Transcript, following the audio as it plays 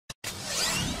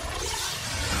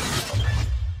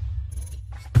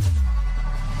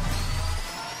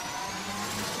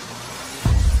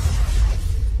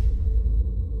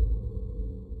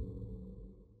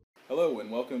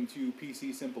and welcome to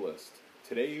PC Simplest.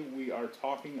 Today we are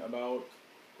talking about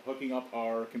hooking up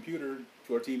our computer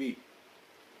to our TV.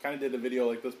 Kind of did a video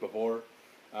like this before,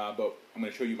 but I'm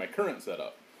going to show you my current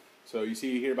setup. So you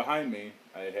see here behind me,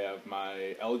 I have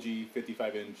my LG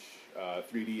 55-inch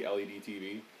 3D LED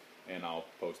TV, and I'll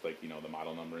post the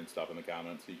model number and stuff in the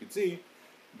comments so you can see.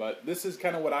 But this is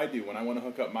kind of what I do when I want to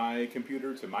hook up my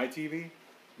computer to my TV.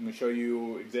 I'm going to show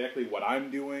you exactly what I'm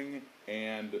doing,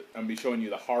 and I'm going to be showing you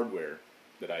the hardware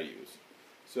that I use.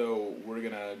 So we're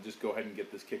going to just go ahead and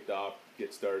get this kicked off,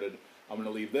 get started. I'm going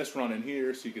to leave this running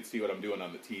here so you can see what I'm doing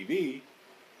on the TV,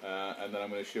 and then I'm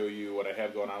going to show you what I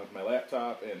have going on with my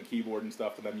laptop and keyboard and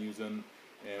stuff that I'm using,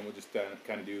 and we'll just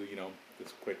kind of do,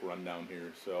 this quick rundown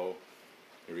here. So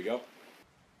here we go.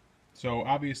 So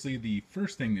obviously the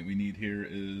first thing that we need here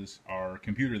is our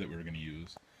computer that we're going to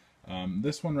use.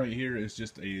 This one right here is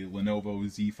just a Lenovo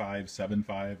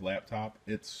Z575 laptop.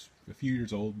 It's a few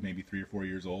years old, maybe 3 or 4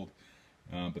 years old,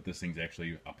 but this thing's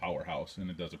actually a powerhouse and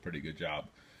it does a pretty good job.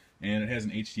 And it has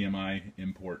an HDMI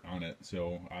import on it,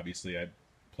 so obviously I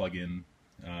plug in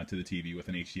to the TV with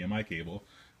an HDMI cable,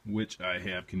 which I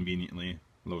have conveniently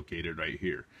located right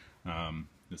here.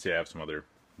 Let's say I have some other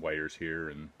wires here,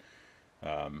 and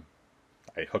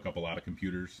I hook up a lot of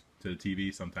computers to the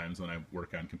TV. Sometimes when I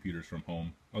work on computers from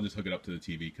home, I'll just hook it up to the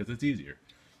TV because it's easier.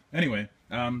 Anyway,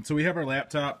 so we have our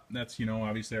laptop. That's,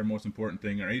 obviously our most important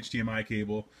thing, our HDMI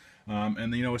cable.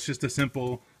 And, it's just a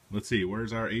simple, let's see,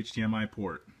 where's our HDMI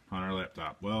port on our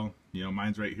laptop? Well,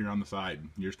 mine's right here on the side.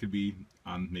 Yours could be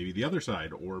on maybe the other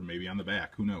side or maybe on the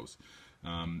back, who knows.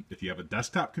 If you have a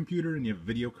desktop computer and you have a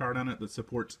video card on it that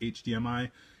supports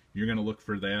HDMI, you're going to look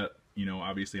for that,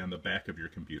 obviously on the back of your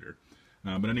computer.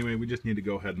 But anyway, we just need to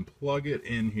go ahead and plug it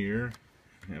in here.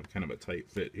 I have kind of a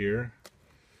tight fit here.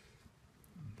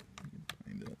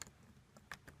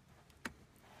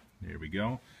 There we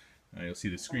go. You'll see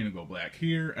the screen will go black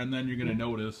here, and then you're going to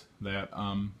notice that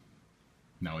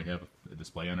now we have a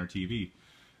display on our TV.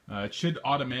 It should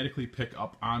automatically pick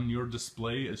up on your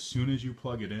display as soon as you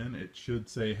plug it in. It should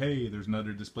say, hey, there's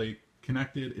another display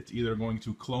connected. It's either going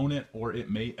to clone it or it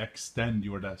may extend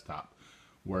your desktop,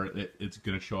 where it's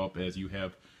going to show up as you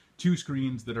have two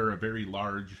screens that are a very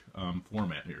large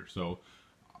format here. So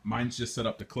mine's just set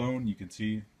up to clone. You can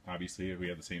see, obviously, we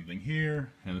have the same thing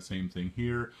here and the same thing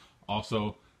here.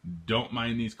 Also, don't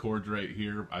mind these cords right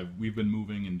here. We've been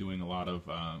moving and doing a lot of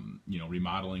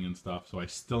remodeling and stuff, so I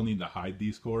still need to hide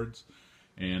these cords,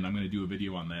 and I'm going to do a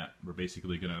video on that. We're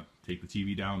basically going to take the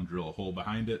TV down, drill a hole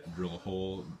behind it, drill a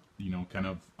hole kind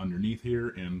of underneath here,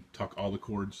 and tuck all the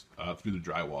cords through the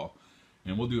drywall.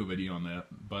 And we'll do a video on that.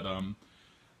 But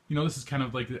this is kind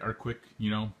of like our quick,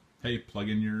 hey, plug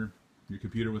in your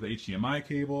computer with HDMI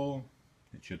cable.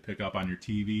 It should pick up on your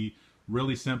TV.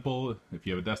 Really simple. If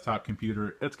you have a desktop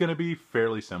computer, it's going to be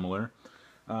fairly similar.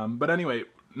 But anyway,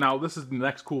 now this is the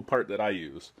next cool part that I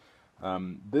use.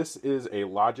 This is a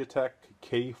Logitech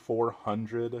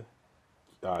K400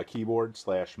 keyboard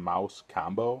 / mouse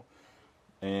combo,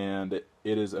 and it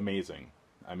is amazing.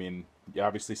 I mean, you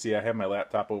obviously see I have my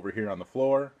laptop over here on the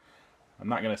floor. I'm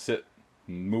not going to sit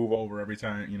and move over every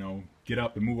time, get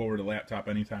up and move over to the laptop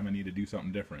anytime I need to do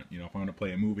something different. If I want to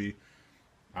play a movie,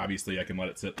 obviously I can let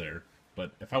it sit there.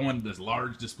 But if I wanted this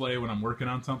large display when I'm working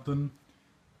on something,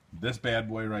 this bad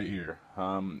boy right here,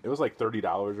 it was like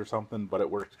 $30 or something, but it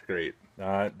works great.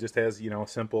 It just has, a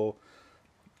simple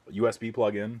USB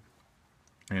plug-in,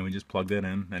 and we just plug that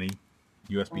in, any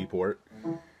USB port.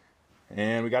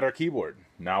 And we got our keyboard.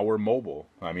 Now we're mobile.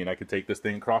 I mean, I could take this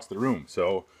thing across the room.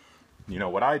 So,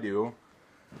 what I do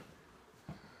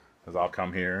is I'll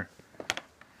come here,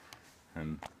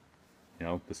 and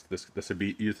this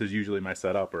is usually my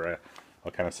setup, or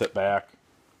I'll kind of sit back,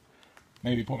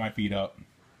 maybe put my feet up.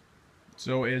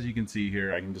 So as you can see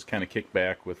here, I can just kind of kick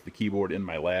back with the keyboard in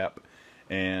my lap,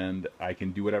 and I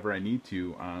can do whatever I need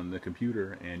to on the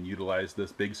computer and utilize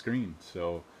this big screen.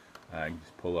 So I can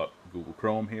just pull up Google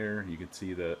Chrome here. You can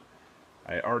see that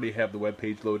I already have the web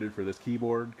page loaded for this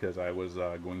keyboard because I was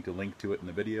going to link to it in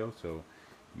the video. So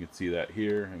you can see that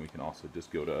here, and we can also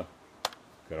just go to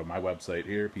my website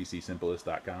here,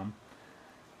 pcsimplest.com.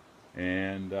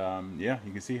 And yeah,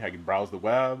 you can see I can browse the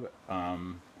web.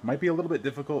 Might be a little bit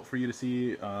difficult for you to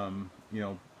see, in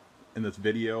this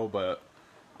video, but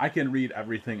I can read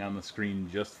everything on the screen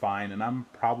just fine, and I'm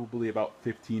probably about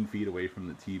 15 feet away from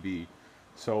the TV.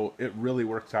 So it really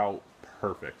works out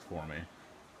perfect for me.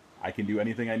 I can do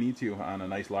anything I need to on a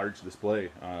nice large display.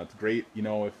 It's great,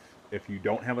 if you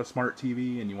don't have a smart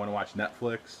TV and you want to watch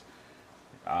Netflix,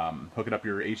 hooking up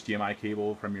your HDMI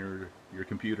cable from your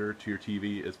computer to your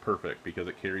TV is perfect because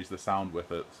it carries the sound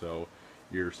with it. So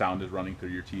your sound is running through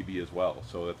your TV as well,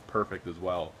 so that's perfect as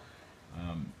well.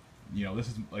 You know, this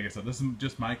is, like I said, this is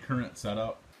just my current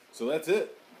setup. So that's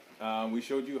it. We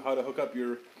showed you how to hook up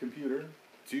your computer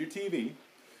to your TV,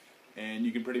 and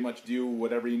you can pretty much do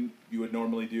whatever you would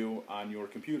normally do on your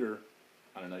computer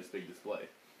on a nice big display.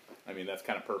 I mean, that's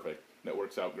kind of perfect. That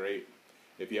works out great.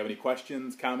 If you have any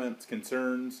questions, comments,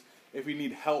 concerns, if you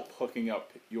need help hooking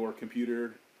up your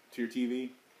computer to your TV,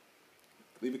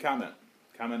 leave a comment.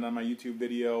 Comment on my YouTube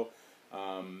video.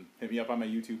 Hit me up on my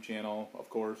YouTube channel, of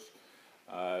course.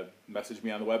 Message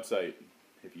me on the website.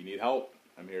 If you need help,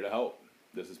 I'm here to help.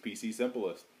 This is PC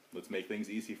Simplest. Let's make things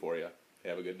easy for you.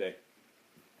 Have a good day.